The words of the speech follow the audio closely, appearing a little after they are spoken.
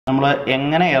നമ്മൾ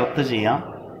എങ്ങനെ എർത്ത് ചെയ്യാം,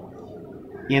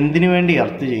 എന്തിനു വേണ്ടി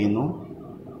എർത്ത് ചെയ്യുന്നു,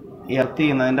 എർത്ത്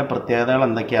ചെയ്യുന്നതിൻ്റെ പ്രത്യേകതകൾ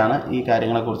എന്തൊക്കെയാണ്, ഈ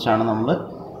കാര്യങ്ങളെക്കുറിച്ചാണ് നമ്മൾ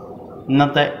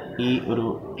ഇന്നത്തെ ഈ ഒരു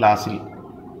ക്ലാസ്സിൽ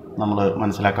നമ്മൾ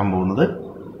മനസ്സിലാക്കാൻ പോകുന്നത്.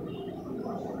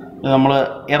 നമ്മൾ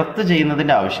എർത്ത്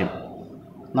ചെയ്യുന്നതിൻ്റെ ആവശ്യം,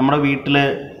 നമ്മുടെ വീട്ടിൽ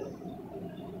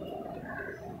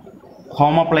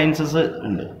ഹോം അപ്ലയൻസസ്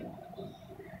ഉണ്ട്.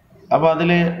 അപ്പോൾ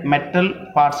അതിൽ മെറ്റൽ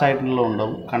പാർട്സ് ആയിട്ടുള്ള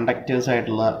ഉണ്ടാവും, കണ്ടക്റ്റേഴ്സ്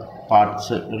ആയിട്ടുള്ള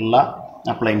പാർട്സ് ഉള്ള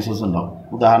അപ്ലയൻസസ് ഉണ്ടാവും.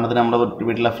 ഉദാഹരണത്തിന് നമ്മുടെ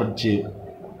വീട്ടിലെ ഫ്രിഡ്ജ്,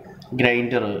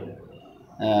 ഗ്രൈൻഡർ,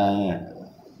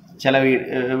 ചില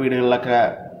വീടുകളിലൊക്കെ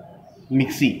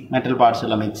മിക്സി, മെറ്റൽ പാർട്സ്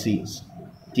ഉള്ള മിക്സി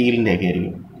സ്റ്റീലിൻ്റെ ഒക്കെ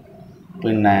ആയിരിക്കും.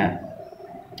 പിന്നെ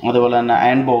അതുപോലെ തന്നെ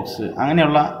അയൺ ബോക്സ്,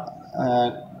 അങ്ങനെയുള്ള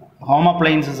ഹോം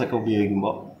അപ്ലയൻസസ് ഒക്കെ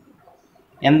ഉപയോഗിക്കുമ്പോൾ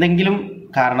എന്തെങ്കിലും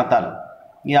കാരണത്താൽ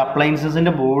ഈ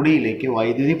അപ്ലയൻസസിൻ്റെ ബോഡിയിലേക്ക്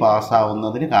വൈദ്യുതി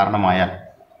പാസ്സാവുന്നതിന് കാരണമായാൽ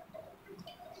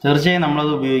തീർച്ചയായും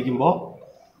നമ്മളത് ഉപയോഗിക്കുമ്പോൾ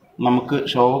നമുക്ക്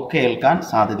ഷോക്ക് ഏൽക്കാൻ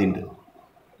സാധ്യതയുണ്ട്.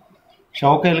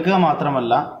 ഷോക്ക് ഏൽക്കുക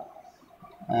മാത്രമല്ല,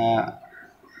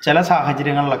 ചില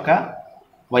സാഹചര്യങ്ങളിലൊക്കെ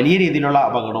വലിയ രീതിയിലുള്ള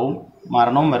അപകടവും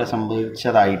മരണവും വരെ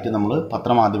സംഭവിച്ചതായിട്ട് നമ്മൾ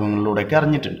പത്രമാധ്യമങ്ങളിലൂടെയൊക്കെ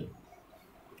അറിഞ്ഞിട്ടുണ്ട്.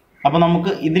 അപ്പോൾ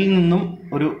നമുക്ക് ഇതിൽ നിന്നും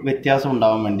ഒരു വ്യത്യാസം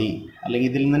ഉണ്ടാകാൻ വേണ്ടി, അല്ലെങ്കിൽ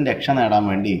ഇതിൽ നിന്നും രക്ഷ നേടാൻ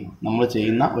വേണ്ടി നമ്മൾ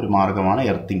ചെയ്യുന്ന ഒരു മാർഗ്ഗമാണ്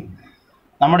എർത്തിങ്.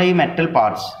 നമ്മുടെ ഈ മെറ്റൽ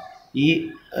പാർട്സ്, ഈ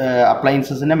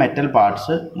അപ്ലയൻസസിൻ്റെ മെറ്റൽ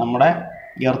പാർട്സ് നമ്മുടെ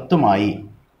എർത്തുമായി,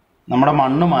 നമ്മുടെ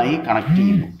മണ്ണുമായി കണക്ട്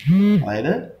ചെയ്യുന്നു.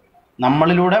 അതായത്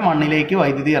നമ്മളിലൂടെ മണ്ണിലേക്ക്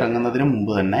വൈദ്യുതി ഇറങ്ങുന്നതിന്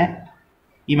മുമ്പ് തന്നെ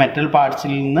ഈ മെറ്റൽ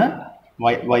പാർട്സിൽ നിന്ന്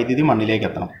വൈദ്യുതി മണ്ണിലേക്ക്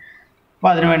എത്തണം. അപ്പോൾ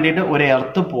അതിന് വേണ്ടിയിട്ട് ഒരു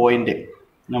എർത്ത് പോയിൻ്റ്,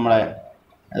 നമ്മുടെ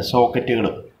സോക്കറ്റുകൾ,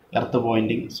 എർത്ത്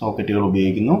പോയിൻറ്റിങ് സോക്കറ്റുകൾ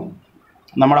ഉപയോഗിക്കുന്നു.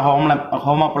 നമ്മുടെ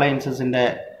ഹോം അപ്ലയൻസസിൻ്റെ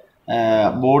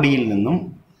ബോഡിയിൽ നിന്നും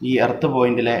ഈ എർത്ത്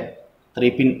പോയിൻറ്റിലെ 3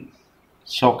 പിൻ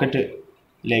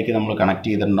സോക്കറ്റിലേക്ക് നമ്മൾ കണക്ട്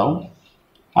ചെയ്തിട്ടുണ്ടാവും.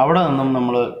 അവിടെ നിന്നും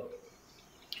നമ്മൾ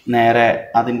നേരെ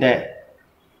അതിൻ്റെ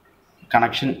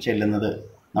കണക്ഷൻ ചെല്ലുന്നത്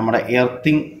നമ്മുടെ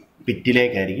എർത്തിങ്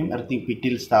പിറ്റിലേക്കായിരിക്കും. എർത്തിങ്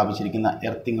പിറ്റിൽ സ്ഥാപിച്ചിരിക്കുന്ന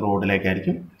എർത്തിങ്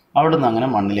റോഡിലേക്കായിരിക്കും. അവിടെ നിന്ന് അങ്ങനെ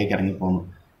മണ്ണിലേക്ക് ഇറങ്ങിപ്പോകുന്നു.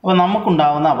 അപ്പോൾ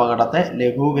നമുക്കുണ്ടാകുന്ന അപകടത്തെ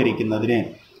ലഘൂകരിക്കുന്നതിന്,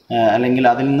 അല്ലെങ്കിൽ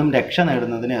അതിൽ നിന്നും രക്ഷ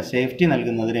നേടുന്നതിന്, സേഫ്റ്റി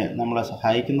നൽകുന്നതിന് നമ്മളെ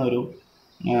സഹായിക്കുന്ന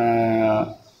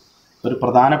ഒരു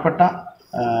പ്രധാനപ്പെട്ട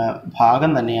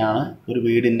ഭാഗം തന്നെയാണ് ഒരു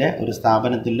വീടിൻ്റെ, ഒരു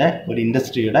സ്ഥാപനത്തിൻ്റെ, ഒരു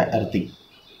ഇൻഡസ്ട്രിയുടെ എർത്തിങ്.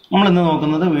 നമ്മളിന്ന്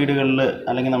നോക്കുന്നത് വീടുകളിൽ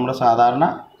അല്ലെങ്കിൽ നമ്മുടെ സാധാരണ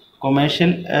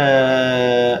കൊമേഴ്ഷ്യൽ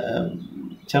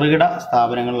ചെറുകിട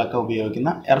സ്ഥാപനങ്ങളിലൊക്കെ ഉപയോഗിക്കുന്ന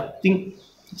എർത്തിങ്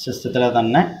സിസ്റ്റത്തിലെ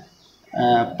തന്നെ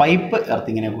പൈപ്പ്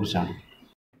എർത്തിങ്ങിനെ കുറിച്ചാണ്.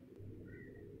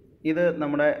 ഇത്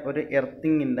നമ്മുടെ ഒരു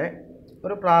എർത്തിങ്ങിൻ്റെ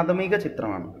ഒരു പ്രാഥമിക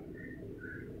ചിത്രമാണ്.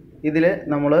 ഇതിൽ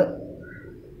നമ്മൾ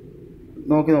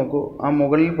നോക്കൂ, ആ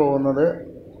മുകളിൽ പോകുന്നത്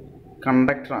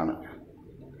കണ്ടക്ടറാണ്.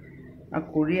 ആ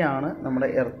കുഴിയാണ് നമ്മുടെ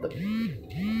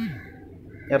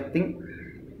എർത്തിങ്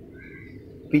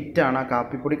പിറ്റാണ് ആ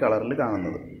കാപ്പിപ്പൊടി കളറിൽ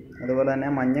കാണുന്നത്. അതുപോലെ തന്നെ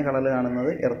മഞ്ഞ കളറിൽ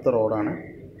കാണുന്നത് എർത്ത് റോഡാണ്.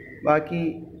 ബാക്കി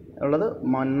ഉള്ളത്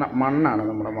മണ്ണാണ്,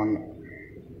 നമ്മുടെ മണ്ണ്.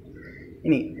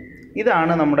 ഇനി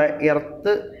ഇതാണ് നമ്മുടെ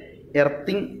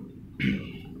എർത്തിങ്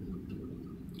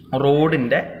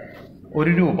റോഡിൻ്റെ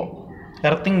ഒരു രൂപം.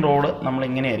 എർത്തിങ് റോഡ്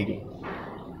നമ്മളിങ്ങനെയായിരിക്കും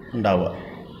ഉണ്ടാവുക.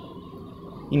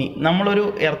 ഇനി നമ്മളൊരു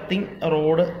എർത്തിങ്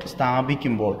റോഡ്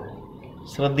സ്ഥാപിക്കുമ്പോൾ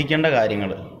ശ്രദ്ധിക്കേണ്ട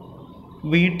കാര്യങ്ങൾ,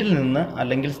 വീട്ടിൽ നിന്ന്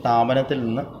അല്ലെങ്കിൽ സ്ഥാപനത്തിൽ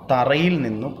നിന്ന് തറയിൽ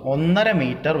നിന്നും 1.5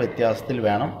 മീറ്റർ വ്യത്യാസത്തിൽ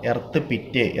വേണം എർത്ത്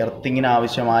പിറ്റ്,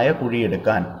 എർത്തിങ്ങിനാവശ്യമായ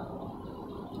കുഴിയെടുക്കാൻ.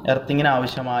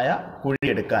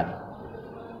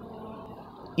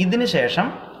 ഇതിന് ശേഷം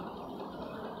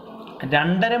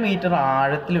 2.5 മീറ്റർ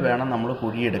ആഴത്തിൽ വേണം നമ്മൾ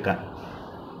കുഴിയെടുക്കാൻ.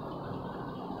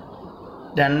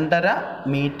 2.5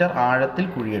 മീറ്റർ ആഴത്തിൽ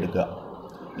കുഴിയെടുക്കുക.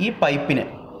 ഈ പൈപ്പിന്,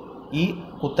 ഈ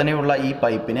കുത്തനെയുള്ള ഈ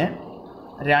പൈപ്പിന്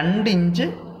 2 ഇഞ്ച്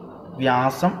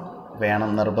വ്യാസം വേണം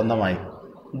നിർബന്ധമായി.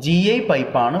 GI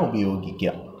പൈപ്പാണ്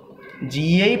ഉപയോഗിക്കുക.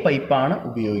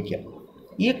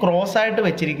 ഈ ക്രോസ് ആയിട്ട്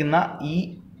വെച്ചിരിക്കുന്ന ഈ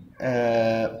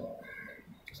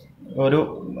ഒരു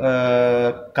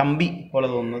കമ്പി പോലെ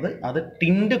തോന്നുന്നത് അത്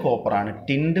ടിൻഡ് കോപ്പറാണ്.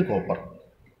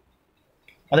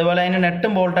 അതുപോലെ അതിന്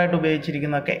നെട്ടും ബോൾട്ടായിട്ട്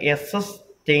ഉപയോഗിച്ചിരിക്കുന്നതൊക്കെ SS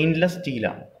സ്റ്റെയിൻലെസ്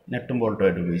സ്റ്റീലാണ് നെട്ടും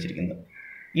ബോൾട്ടുമായിട്ട് ഉപയോഗിച്ചിരിക്കുന്നത്.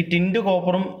 ഈ ടിൻഡ്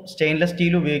കോപ്പറും സ്റ്റെയിൻലെസ്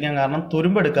സ്റ്റീലും ഉപയോഗിക്കാൻ കാരണം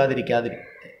തുരുമ്പ്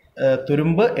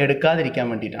എടുക്കാതിരിക്കാൻ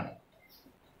വേണ്ടിയിട്ടാണ്.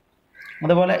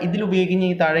 അതുപോലെ ഇതിലുപയോഗിക്കുന്ന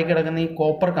ഈ താഴേക്ക് കിടക്കുന്ന ഈ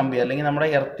കോപ്പർ കമ്പി, അല്ലെങ്കിൽ നമ്മുടെ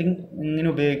എർത്തിങ്ങിന്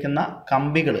ഉപയോഗിക്കുന്ന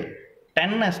കമ്പികൾ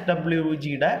 10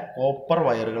 SWGയുടെ കോപ്പർ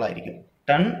വയറുകളായിരിക്കും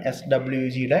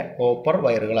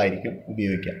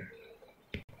ഉപയോഗിക്കുക.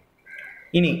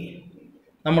 ഇനി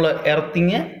നമ്മൾ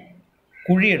എർത്തിങ്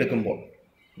കുഴിയെടുക്കുമ്പോൾ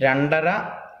 2.5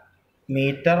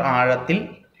 മീറ്റർ ആഴത്തിൽ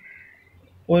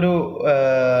ഒരു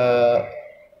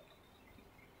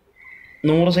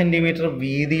 100 സെൻറ്റിമീറ്റർ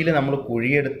വീതിയിൽ നമ്മൾ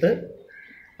കുഴിയെടുത്ത്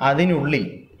അതിനുള്ളിൽ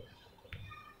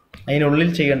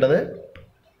ചെയ്യേണ്ടത്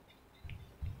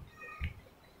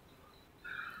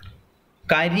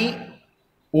കരി,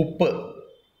 ഉപ്പ്,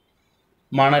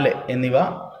 മണൽ എന്നിവ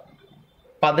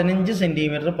 15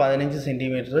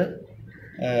 സെൻറ്റിമീറ്റർ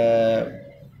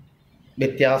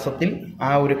വ്യത്യാസത്തിൽ ആ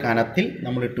ഒരു കനത്തിൽ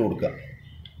നമ്മൾ ഇട്ട് കൊടുക്കുക.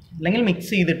 അല്ലെങ്കിൽ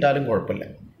മിക്സ് ചെയ്തിട്ടാലും കുഴപ്പമില്ല.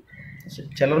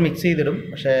 ചിലർ മിക്സ് ചെയ്തിടും,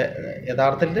 പക്ഷേ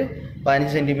യഥാർത്ഥത്തിൽ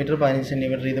 15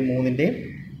 സെൻറ്റിമീറ്റർ ഇത് മൂന്നിൻ്റെയും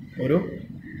ഒരു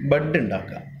ബെഡ്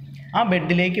ഉണ്ടാക്കുക. ആ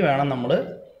ബെഡിലേക്ക് വേണം നമ്മൾ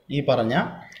ഈ പറഞ്ഞ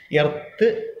എർത്ത്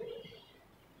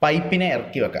പൈപ്പിനെ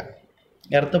ഇറക്കി വെക്കാൻ.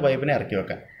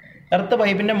 എർത്ത്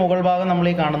പൈപ്പിൻ്റെ മുകൾ ഭാഗം നമ്മൾ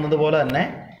ഈ കാണുന്നത് പോലെ തന്നെ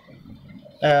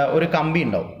ഒരു കമ്പി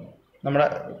ഉണ്ടാവും, നമ്മുടെ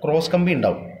ക്രോസ് കമ്പി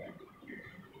ഉണ്ടാവും.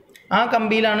 ആ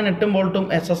കമ്പിയിലാണ് നെട്ടും ബോൾട്ടും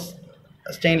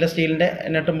സ്റ്റെയിൻലെസ് സ്റ്റീലിൻ്റെ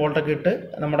നെട്ടും ബോൾട്ടൊക്കെ ഇട്ട്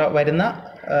നമ്മുടെ വരുന്ന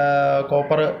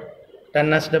കോപ്പർ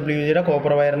 10SWGയുടെ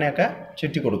കോപ്പർ വയറിനെയൊക്കെ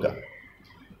ചുറ്റി കൊടുക്കുക.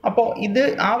 അപ്പോൾ ഇത്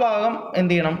ആ ഭാഗം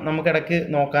എന്ത് ചെയ്യണം, നമുക്കിടയ്ക്ക്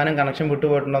നോക്കാനും കണക്ഷൻ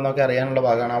വിട്ടുപോയിട്ടുണ്ടോയെന്നൊക്കെ അറിയാനുള്ള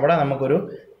ഭാഗമാണ്. അവിടെ നമുക്കൊരു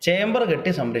ചേമ്പർ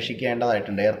കെട്ടി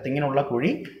സംരക്ഷിക്കേണ്ടതായിട്ടുണ്ട്. എർത്തിങ്ങിനുള്ള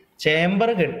കുഴി ചേമ്പർ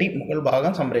കെട്ടി മുകൾ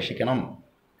ഭാഗം സംരക്ഷിക്കണം.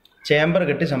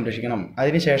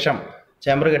 അതിനുശേഷം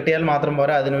ചേമ്പർ കെട്ടിയാൽ മാത്രം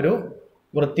പോരാ, അതിനൊരു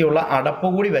വൃത്തിയുള്ള അടപ്പ്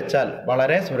കൂടി വെച്ചാൽ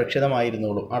വളരെ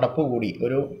സുരക്ഷിതമായിരുന്നുള്ളൂ.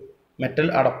 ഒരു മെറ്റൽ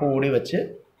അടപ്പ് കൂടി വെച്ച്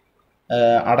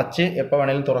അടച്ച് എപ്പോൾ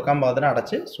വേണേലും തുറക്കാൻ പാകത്തിന്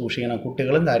അടച്ച് സൂക്ഷിക്കണം.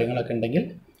 കുട്ടികളും കാര്യങ്ങളൊക്കെ ഉണ്ടെങ്കിൽ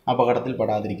അപകടത്തിൽ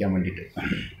പെടാതിരിക്കാൻ വേണ്ടിയിട്ട്,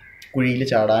 കുഴിയിൽ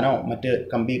ചാടാനോ മറ്റ്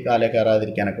കമ്പി കാലേ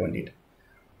കയറാതിരിക്കാനൊക്കെ വേണ്ടിയിട്ട്.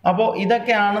 അപ്പോൾ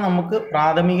ഇതൊക്കെയാണ് നമുക്ക്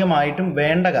പ്രാഥമികമായിട്ടും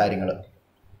വേണ്ട കാര്യങ്ങൾ.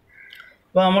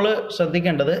 അപ്പോൾ നമ്മൾ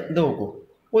ശ്രദ്ധിക്കേണ്ടത്, ഇത് നോക്കൂ,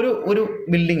 ഒരു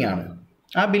ബിൽഡിംഗ് ആണ്.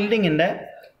 ആ ബിൽഡിങ്ങിൻ്റെ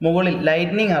മുകളിൽ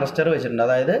ലൈറ്റ്നിങ് അറസ്റ്റർ വെച്ചിട്ടുണ്ട്.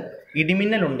 അതായത്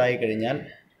ഇടിമിന്നൽ ഉണ്ടായിക്കഴിഞ്ഞാൽ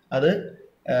അത്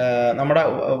നമ്മുടെ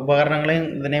ഉപകരണങ്ങളെയും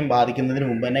ഇതിനെയും ബാധിക്കുന്നതിന്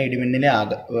മുമ്പ് തന്നെ ഇടിമിന്നലെ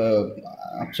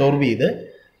അബ്സോർബ് ചെയ്ത്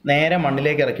നേരെ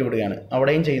മണ്ണിലേക്ക് ഇറക്കി വിടുകയാണ്.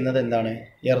 അവിടെയും ചെയ്യുന്നത് എന്താണ്,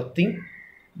 എർത്തിങ്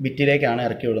ബിറ്റിലേക്കാണ്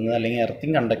ഇറക്കി വിടുന്നത്, അല്ലെങ്കിൽ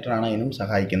എർത്തിങ് കണ്ടക്ടറാണ് അതിനും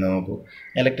സഹായിക്കുന്നത്. നോക്കൂ,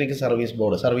 ഇലക്ട്രിക് സർവീസ്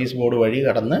ബോർഡ് വഴി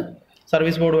കടന്ന്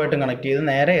സർവീസ് ബോർഡുമായിട്ട് കണക്ട് ചെയ്ത്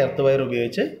നേരെ എർത്ത് വയർ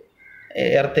ഉപയോഗിച്ച്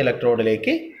എർത്ത്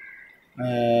ഇലക്ട്രോഡിലേക്ക്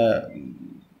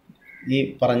ഈ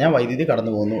പറഞ്ഞ വൈദ്യുതി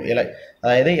കടന്നു പോകുന്നു.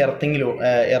 അതായത്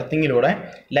എർത്തിങ്ങിലൂടെ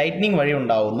ലൈറ്റ്നിങ് വഴി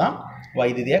ഉണ്ടാവുന്ന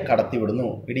വൈദ്യുതിയെ കടത്തിവിടുന്നു.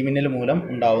 ഇടിമിന്നൽ മൂലം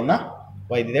ഉണ്ടാവുന്ന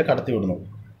വൈദ്യുതിയെ കടത്തിവിടുന്നു.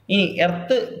 ഇനി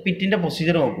എർത്ത് പിറ്റിൻ്റെ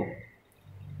പ്രൊസീജിയർ നോക്കൂ.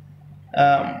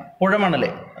 പുഴമണൽ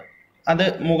അത്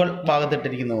മുകൾ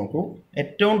ഭാഗത്തിട്ടിരിക്കുന്നത് നോക്കൂ.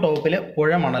 ഏറ്റവും ടോപ്പിൽ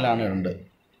പുഴമണലാണ് ഉണ്ട്.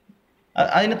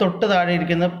 അതിന് തൊട്ട് താഴെ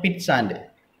ഇരിക്കുന്ന പിറ്റ് സാൻഡ്,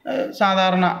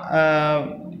 സാധാരണ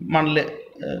മണൽ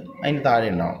അതിന് താഴെ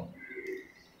ഉണ്ടാവും.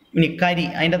 ഇനി കരി,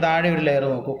 അതിൻ്റെ താഴെ ഒരു ലെയർ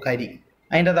നോക്കൂ, കരി.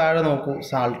 അതിൻ്റെ താഴെ നോക്കൂ,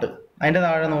 സാൾട്ട്. അതിൻ്റെ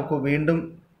താഴെ നോക്കൂ, വീണ്ടും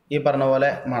ഈ പറഞ്ഞ പോലെ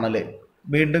മണൽ,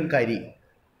 വീണ്ടും കരി.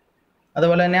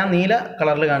 അതുപോലെ തന്നെ ആ നീല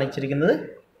കളറിൽ കാണിച്ചിരിക്കുന്നത്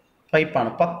പൈപ്പാണ്.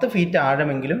 10 ഫീറ്റ്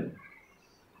ആഴമെങ്കിലും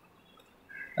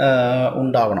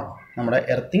ഉണ്ടാവണം നമ്മുടെ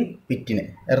എർത്തിങ് പിറ്റിന്.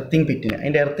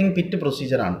 അതിൻ്റെ എർത്തിങ് പിറ്റ്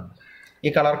പ്രൊസീജിയറാണ്.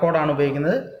 ഈ കളർ കോഡാണ്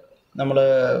ഉപയോഗിക്കുന്നത്. നമ്മൾ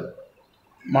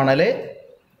മണൽ,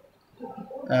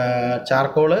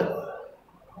 ചാർക്കോള്,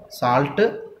 സാൾട്ട്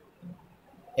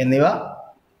എന്നിവ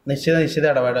നിശ്ചിത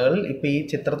ഇടവേളകളിൽ ഇപ്പോൾ ഈ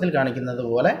ചിത്രത്തിൽ കാണിക്കുന്നത്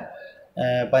പോലെ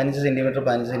 15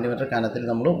 സെൻറ്റിമീറ്റർ കനത്തിൽ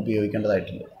നമ്മൾ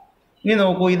ഉപയോഗിക്കേണ്ടതായിട്ടുണ്ട്. ഇനി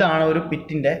നോക്കൂ, ഇതാണ് ഒരു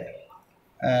പിറ്റിൻ്റെ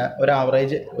ഒരു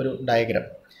ആവറേജ് ഒരു ഡയഗ്രാം.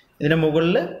 ഇതിന്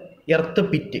മുകളിൽ എർത്ത്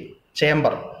പിറ്റ്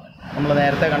ചേമ്പർ, നമ്മൾ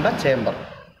നേരത്തെ കണ്ട ചേമ്പർ.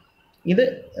 ഇത്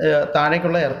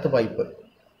താഴേക്കുള്ള എർത്ത് പൈപ്പ്.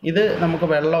 ഇത് നമുക്ക്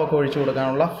വെള്ളമൊക്കെ ഒഴിച്ചു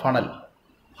കൊടുക്കാനുള്ള ഫണൽ.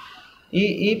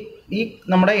 ഈ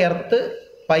നമ്മുടെ എർത്ത്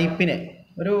പൈപ്പിന്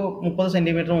ഒരു 30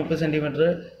 സെൻറ്റിമീറ്റർ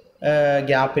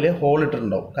ഗ്യാപ്പിൽ ഹോൾ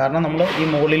ഇട്ടിട്ടുണ്ടാവും. കാരണം നമ്മൾ ഈ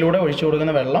മുകളിലൂടെ ഒഴിച്ചു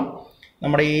കൊടുക്കുന്ന വെള്ളം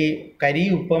നമ്മുടെ ഈ കരി,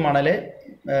 ഉപ്പ്, മണൽ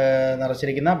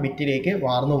നിറച്ചിരിക്കുന്ന ബിറ്റിലേക്ക്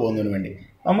വാർന്നു പോകുന്നതിന് വേണ്ടി.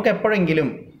 നമുക്ക് എപ്പോഴെങ്കിലും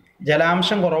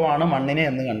ജലാംശം കുറവാണ് മണ്ണിനെ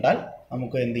എന്ന് കണ്ടാൽ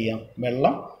നമുക്ക് എന്ത് ചെയ്യാം,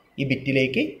 വെള്ളം ഈ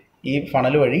ബിറ്റിലേക്ക് ഈ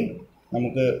ഫണൽ വഴി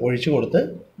നമുക്ക് ഒഴിച്ചു കൊടുത്ത്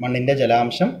മണ്ണിൻ്റെ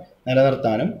ജലാംശം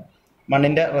നിലനിർത്താനും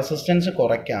മണ്ണിൻ്റെ റെസിസ്റ്റൻസ്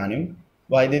കുറയ്ക്കാനും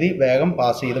വൈദ്യുതി വേഗം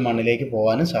പാസ് ചെയ്ത് മണ്ണിലേക്ക്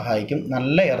പോകാനും സഹായിക്കും.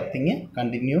 നല്ല എർത്തിങ്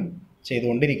കണ്ടിന്യൂ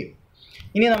ചെയ്തുകൊണ്ടിരിക്കും.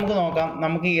 ഇനി നമുക്ക് നോക്കാം,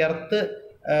 നമുക്ക് ഈ എർത്ത്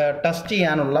ടെസ്റ്റ്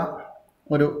ചെയ്യാനുള്ള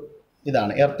ഒരു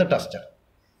ഇതാണ് എർത്ത് ടെസ്റ്റർ,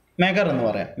 മെഗർ എന്ന്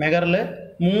പറയാം. മെഗറിൽ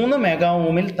 3 മെഗാ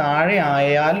ഓമിൽ താഴെ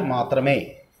ആയാൽ മാത്രമേ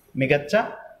മികച്ച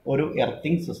ഒരു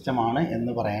എർത്തിങ് സിസ്റ്റമാണ്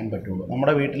എന്ന് പറയാൻ പറ്റുള്ളൂ.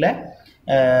 നമ്മുടെ വീട്ടിലെ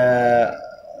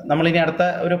നമ്മളിനി അടുത്ത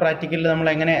ഒരു പ്രാക്ടിക്കലിൽ നമ്മൾ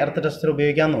എങ്ങനെ എർത്ത് ടെസ്റ്റർ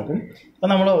ഉപയോഗിക്കാൻ നോക്കും. അപ്പോൾ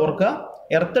നമ്മൾ ഓർക്കുക,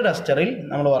 എർത്ത് ടെസ്റ്ററിൽ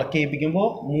നമ്മൾ വർക്ക് ചെയ്യിപ്പിക്കുമ്പോൾ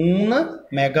 3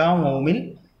 മെഗാ ഓമിൽ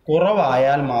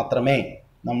കുറവായാൽ മാത്രമേ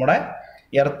നമ്മുടെ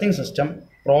earthing system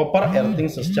proper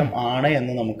earthing system ആണ്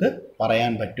എന്ന് നമുക്ക്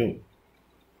പറയാൻ പറ്റൂ,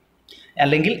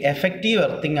 അല്ലെങ്കിൽ എഫക്റ്റീവ്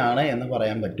എർത്തിങ് ആണ് എന്ന്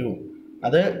പറയാൻ പറ്റൂ.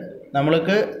 അത്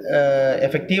നമ്മൾക്ക്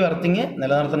എഫക്റ്റീവ് എർത്തിങ്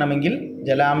നിലനിർത്തണമെങ്കിൽ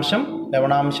ജലാംശം,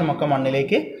 ലവണാംശം ഒക്കെ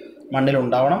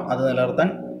മണ്ണിലുണ്ടാവണം. അത് നിലനിർത്താൻ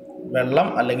വെള്ളം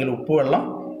അല്ലെങ്കിൽ ഉപ്പുവെള്ളം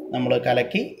നമ്മൾ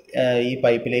കലക്കി ഈ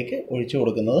പൈപ്പിലേക്ക് ഒഴിച്ചു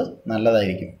കൊടുക്കുന്നത്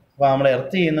നല്ലതായിരിക്കും. അപ്പോൾ നമ്മൾ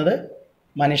എർത്ത് ചെയ്യുന്നത്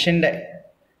മനുഷ്യൻ്റെ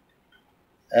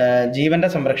ജീവൻ്റെ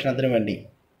സംരക്ഷണത്തിന് വേണ്ടി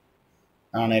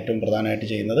ആണ് ഏറ്റവും പ്രധാനമായിട്ട്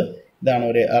ചെയ്യുന്നത്. ഇതാണ്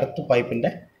ഒരു എർത്ത്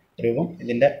പൈപ്പിൻ്റെ രൂപം.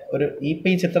 ഇതിൻ്റെ ഒരു ഇപ്പോൾ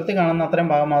ഈ ചിത്രത്തിൽ കാണുന്ന അത്രയും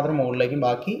ഭാഗം മാത്രം മുകളിലേക്കും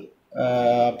ബാക്കി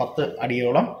 10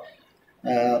 അടിയോളം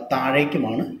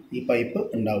താഴേക്കുമാണ് ഈ പൈപ്പ്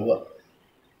ഉണ്ടാവുക.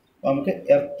 അപ്പോൾ നമുക്ക്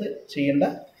എർത്ത് ചെയ്യേണ്ട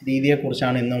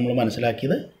രീതിയെക്കുറിച്ചാണ് ഇന്ന് നമ്മൾ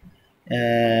മനസ്സിലാക്കിയത്.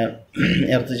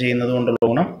 എർത്ത് ചെയ്യുന്നത് കൊണ്ടുള്ള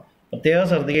ഗുണം പ്രത്യേകം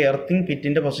ശ്രദ്ധിക്കുക. എർത്തിങ്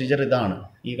പിറ്റിൻ്റെ പ്രൊസീജിയർ ഇതാണ്,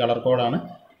 ഈ കളർ കോഡാണ്.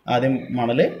 ആദ്യം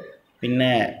മണൽ,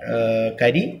 പിന്നെ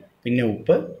കരി, പിന്നെ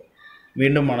ഉപ്പ്,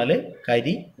 വീണ്ടും മണൽ,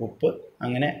 കരി, ഉപ്പ്,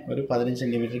 അങ്ങനെ ഒരു 15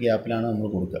 സെൻറ്റിമീറ്റർ ഗ്യാപ്പിലാണ് നമ്മൾ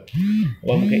കൊടുക്കുക.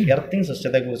 അപ്പോൾ നമുക്ക് എർത്തിങ്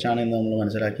സിസ്റ്റത്തെക്കുറിച്ചാണ് ഇന്ന് നമ്മൾ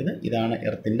മനസ്സിലാക്കിയത്. ഇതാണ്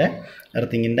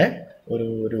എർത്തിങ്ങിൻ്റെ ഒരു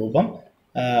രൂപം.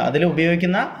 അതിൽ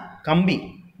ഉപയോഗിക്കുന്ന കമ്പി,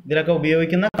 ഇതിലൊക്കെ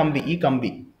ഉപയോഗിക്കുന്ന കമ്പി,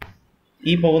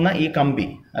 ഈ പോകുന്ന ഈ കമ്പി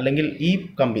അല്ലെങ്കിൽ ഈ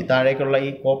കമ്പി, താഴേക്കുള്ള ഈ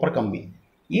കോപ്പർ കമ്പി,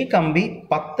 ഈ കമ്പി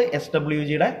 10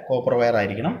 SWGയുടെ കോപ്പർ വയർ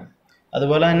ആയിരിക്കണം.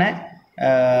 അതുപോലെ തന്നെ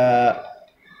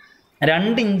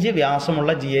 2 ഇഞ്ച്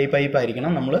വ്യാസമുള്ള GI പൈപ്പ്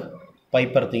ആയിരിക്കണം നമ്മൾ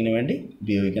പൈപ്പ് എർത്തിങ്ങിന് വേണ്ടി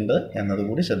ഉപയോഗിക്കേണ്ടത്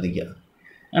എന്നതുകൂടി ശ്രദ്ധിക്കുക.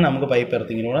 അങ്ങനെ നമുക്ക് പൈപ്പ്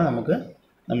എർത്തിങ്ങിലൂടെ നമുക്ക്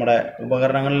നമ്മുടെ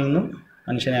ഉപകരണങ്ങളിൽ നിന്നും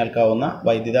മനുഷ്യനെ ഏൽക്കാവുന്ന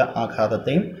വൈദ്യുത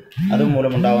ആഘാതത്തെയും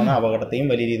അതുമൂലമുണ്ടാകുന്ന അപകടത്തെയും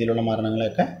വലിയ രീതിയിലുള്ള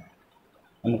മരണങ്ങളെയൊക്കെ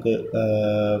നമുക്ക്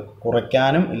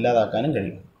കുറയ്ക്കാനും ഇല്ലാതാക്കാനും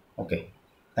കഴിയും. Okay,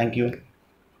 thank you.